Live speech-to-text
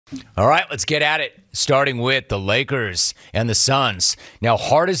All right, let's get at it, starting with the Lakers and the Suns. Now,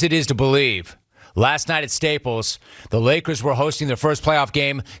 hard as it is to believe, last night at Staples, the Lakers were hosting their first playoff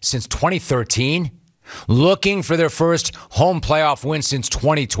game since 2013, looking for their first home playoff win since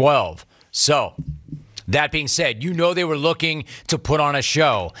 2012. So, that being said, you know they were looking to put on a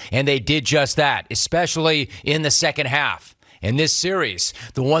show, and they did just that, especially in the second half. And this series,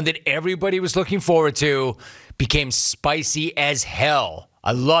 the one that everybody was looking forward to, became spicy as hell.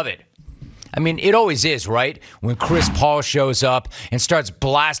 I love it. I mean, it always is, right? When Chris Paul shows up and starts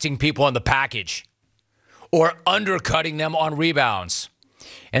blasting people on the package or undercutting them on rebounds.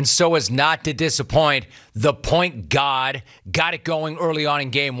 And so as not to disappoint, the point god got it going early on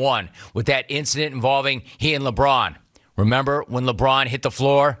in game one with that incident involving he and LeBron. Remember when LeBron hit the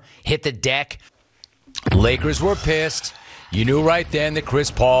floor, hit the deck? Lakers were pissed. You knew right then that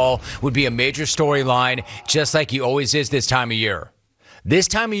Chris Paul would be a major storyline, just like he always is this time of year. This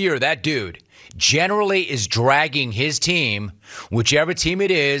time of year, that dude generally is dragging his team, whichever team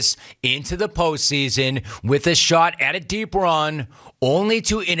it is, into the postseason with a shot at a deep run, only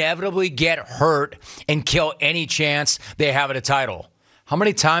to inevitably get hurt and kill any chance they have at a title. How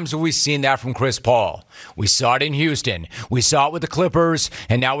many times have we seen that from Chris Paul? We saw it in Houston. We saw it with the Clippers,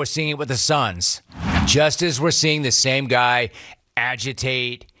 and now we're seeing it with the Suns. Just as we're seeing the same guy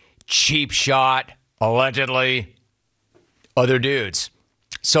agitate, cheap shot, allegedly, other dudes.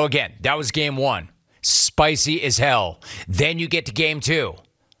 So again, that was game one. Spicy as hell. Then you get to game two.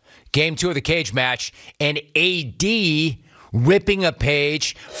 Game two of the cage match, and AD ripping a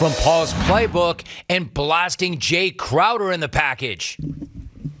page from Paul's playbook and blasting Jay Crowder in the package.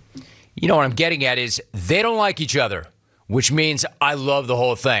 You know what I'm getting at is they don't like each other, which means I love the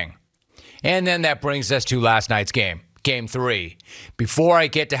whole thing. And then that brings us to last night's game. Game three. Before I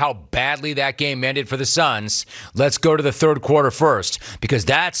get to how badly that game ended for the Suns, let's go to the third quarter first, because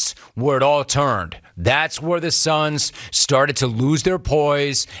that's where it all turned. That's where the Suns started to lose their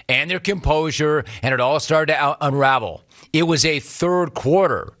poise and their composure, and it all started to unravel. It was a third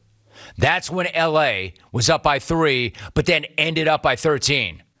quarter. That's when LA was up by 3, but then ended up by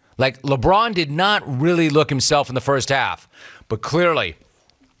 13. Like, LeBron did not really look himself in the first half, but clearly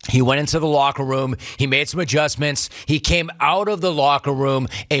he went into the locker room. He made some adjustments. He came out of the locker room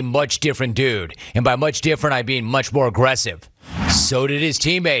a much different dude. And by much different, I mean much more aggressive. So did his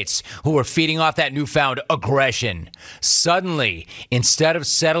teammates, who were feeding off that newfound aggression. Suddenly, instead of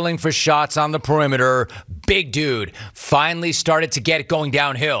settling for shots on the perimeter, big dude finally started to get it going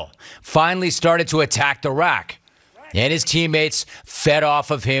downhill. Finally started to attack the rack. And his teammates fed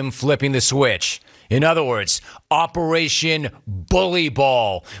off of him flipping the switch. In other words, Operation Bully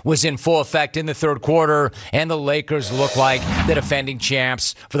Ball was in full effect in the third quarter, and the Lakers looked like the defending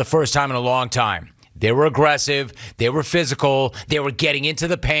champs for the first time in a long time. They were aggressive, they were physical, they were getting into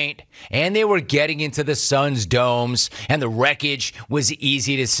the paint, and they were getting into the Suns' domes, and the wreckage was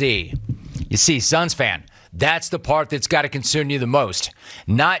easy to see. You see, Suns fan, that's the part that's got to concern you the most.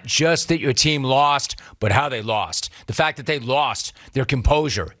 Not just that your team lost, but how they lost. The fact that they lost their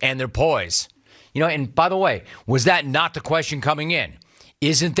composure and their poise. You know, and by the way, was that not the question coming in?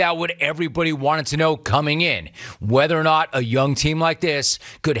 Isn't that what everybody wanted to know coming in? Whether or not a young team like this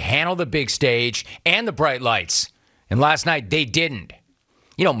could handle the big stage and the bright lights. And last night, they didn't.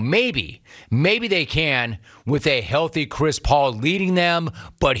 You know, maybe they can with a healthy Chris Paul leading them,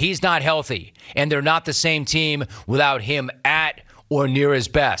 but he's not healthy. And they're not the same team without him at or near his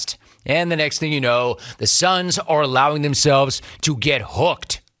best. And the next thing you know, the Suns are allowing themselves to get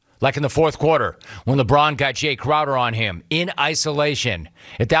hooked. Like in the fourth quarter, when LeBron got Jay Crowder on him in isolation.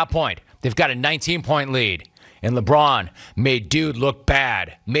 At that point, they've got a 19-point lead. And LeBron made dude look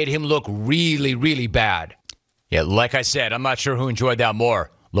bad. Made him look really, really bad. Yeah, like I said, I'm not sure who enjoyed that more,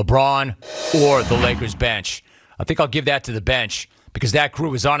 LeBron or the Lakers bench. I think I'll give that to the bench because that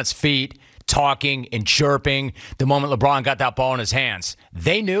crew was on its feet, talking and chirping the moment LeBron got that ball in his hands.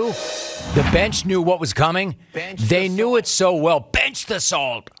 They knew. The bench knew what was coming. They knew it so well. Bench the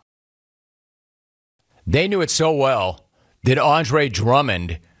salt. They knew it so well that Andre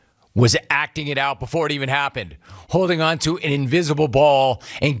Drummond was acting it out before it even happened, holding on to an invisible ball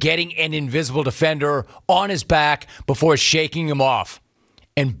and getting an invisible defender on his back before shaking him off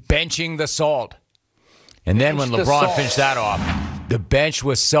and benching the salt. And then when LeBron finished that off, the bench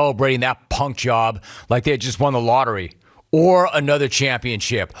was celebrating that punk job like they had just won the lottery or another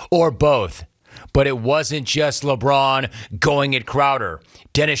championship or both. But it wasn't just LeBron going at Crowder.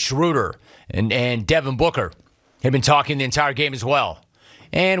 Dennis Schroeder and Devin Booker had been talking the entire game as well.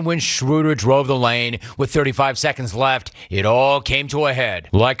 And when Schroeder drove the lane with 35 seconds left, it all came to a head.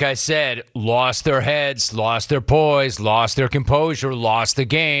 Like I said, lost their heads, lost their poise, lost their composure, lost the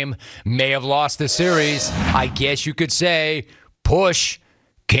game, may have lost the series. I guess you could say push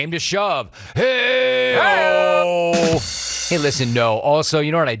came to shove. Hey! Oh! Hey, listen, no. Also,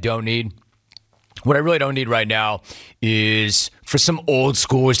 you know what I don't need? What I really don't need right now is for some old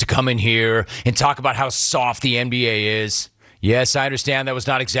schoolers to come in here and talk about how soft the NBA is. Yes, I understand that was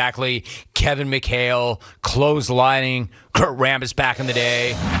not exactly Kevin McHale clotheslining Kurt Rambis back in the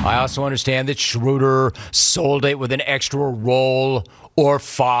day. I also understand that Schroeder sold it with an extra roll or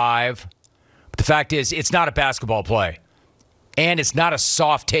 5. But the fact is, it's not a basketball play. And it's not a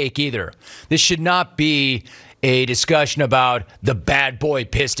soft take either. This should not be a discussion about the bad boy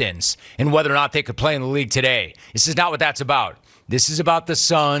Pistons and whether or not they could play in the league today. This is not what that's about. This is about the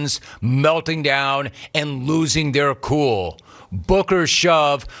Suns melting down and losing their cool. Booker's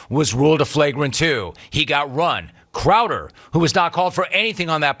shove was ruled a flagrant 2. He got run. Crowder, who was not called for anything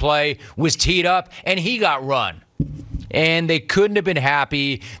on that play, was teed up and he got run. And they couldn't have been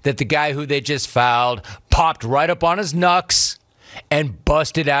happy that the guy who they just fouled popped right up on his knucks and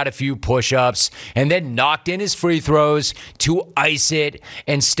busted out a few push-ups and then knocked in his free throws to ice it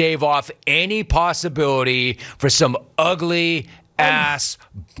and stave off any possibility for some ugly-ass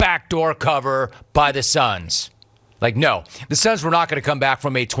backdoor cover by the Suns. Like, no, the Suns were not going to come back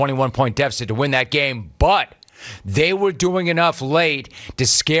from a 21-point deficit to win that game, but they were doing enough late to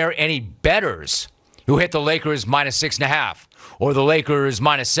scare any bettors who hit the Lakers -6.5 or the Lakers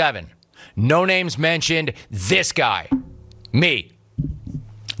 -7. No names mentioned. This guy. Me.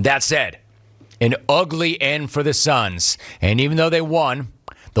 That said, an ugly end for the Suns. And even though they won,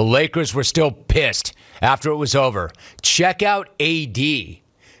 the Lakers were still pissed after it was over. Check out AD.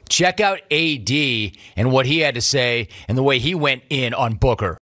 Check out AD and what he had to say and the way he went in on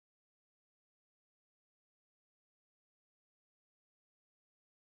Booker.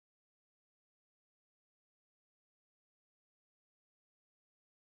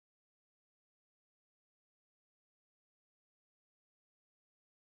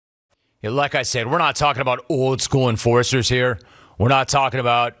 Yeah, like I said, we're not talking about old school enforcers here. We're not talking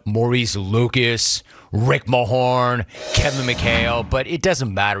about Maurice Lucas, Rick Mahorn, Kevin McHale, but it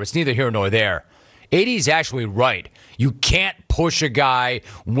doesn't matter. It's neither here nor there. AD's actually right. You can't push a guy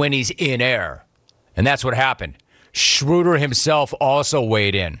when he's in air. And that's what happened. Schroeder himself also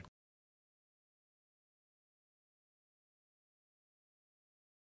weighed in.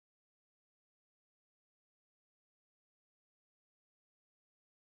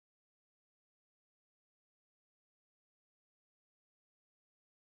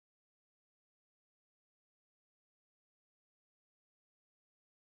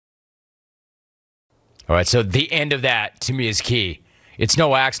 All right, so the end of that, to me, is key. It's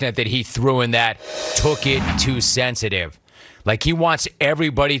no accident that he threw in that took it too sensitive. Like, he wants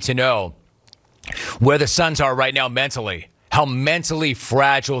everybody to know where the Suns are right now mentally, how mentally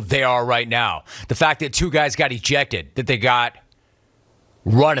fragile they are right now. The fact that 2 guys got ejected, that they got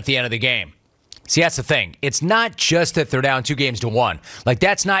run at the end of the game. See, that's the thing. It's not just that they're down 2-1. Like,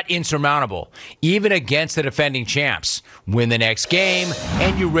 that's not insurmountable. Even against the defending champs. Win the next game,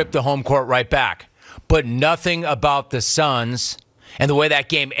 and you rip the home court right back. But nothing about the Suns and the way that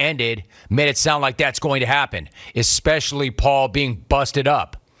game ended made it sound like that's going to happen, especially Paul being busted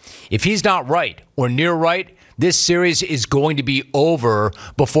up. If he's not right or near right, this series is going to be over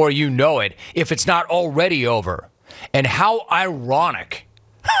before you know it, if it's not already over. And how ironic.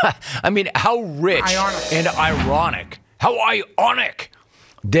 I mean, how rich and ironic. How ionic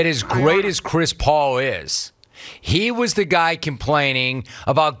that as great as Chris Paul is, he was the guy complaining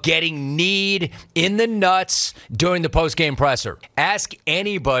about getting kneed in the nuts during the postgame presser. Ask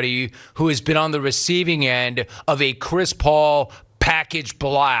anybody who has been on the receiving end of a Chris Paul package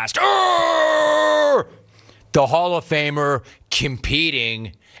blast. Arr! The Hall of Famer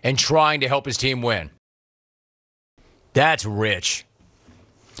competing and trying to help his team win. That's rich.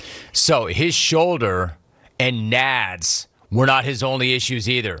 So his shoulder and nads were not his only issues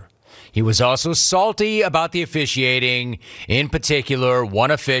either. He was also salty about the officiating, in particular, one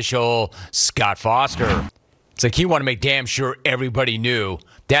official, Scott Foster. It's like he wanted to make damn sure everybody knew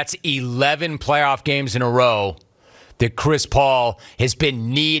that's 11 playoff games in a row that Chris Paul has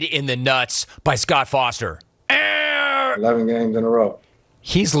been kneed in the nuts by Scott Foster. 11 games in a row.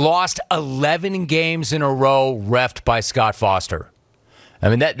 He's lost 11 games in a row reffed by Scott Foster. I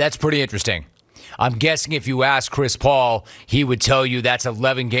mean, that's pretty interesting. I'm guessing if you ask Chris Paul, he would tell you that's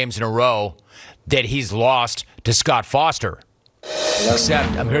 11 games in a row that he's lost to Scott Foster.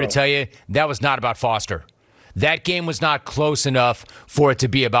 Except, I'm here to tell you, that was not about Foster. That game was not close enough for it to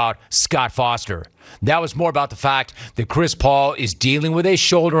be about Scott Foster. That was more about the fact that Chris Paul is dealing with a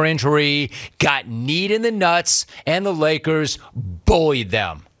shoulder injury, got kneed in the nuts, and the Lakers bullied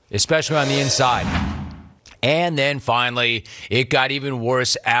them, especially on the inside. And then finally, it got even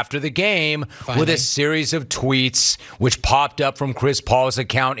worse after the game with a series of tweets which popped up from Chris Paul's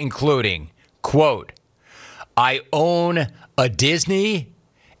account, including, quote, "I own a Disney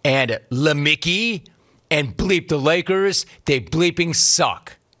and La Mickey and bleep the Lakers. They bleeping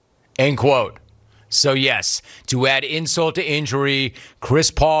suck." End quote. So yes, to add insult to injury, Chris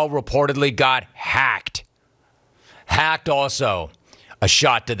Paul reportedly got hacked. Hacked also. A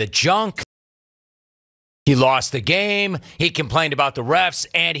shot to the junk. He lost the game, he complained about the refs,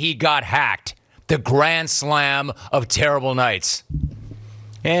 and he got hacked. The grand slam of terrible nights.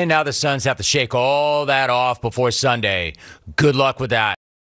 And now the Suns have to shake all that off before Sunday. Good luck with that.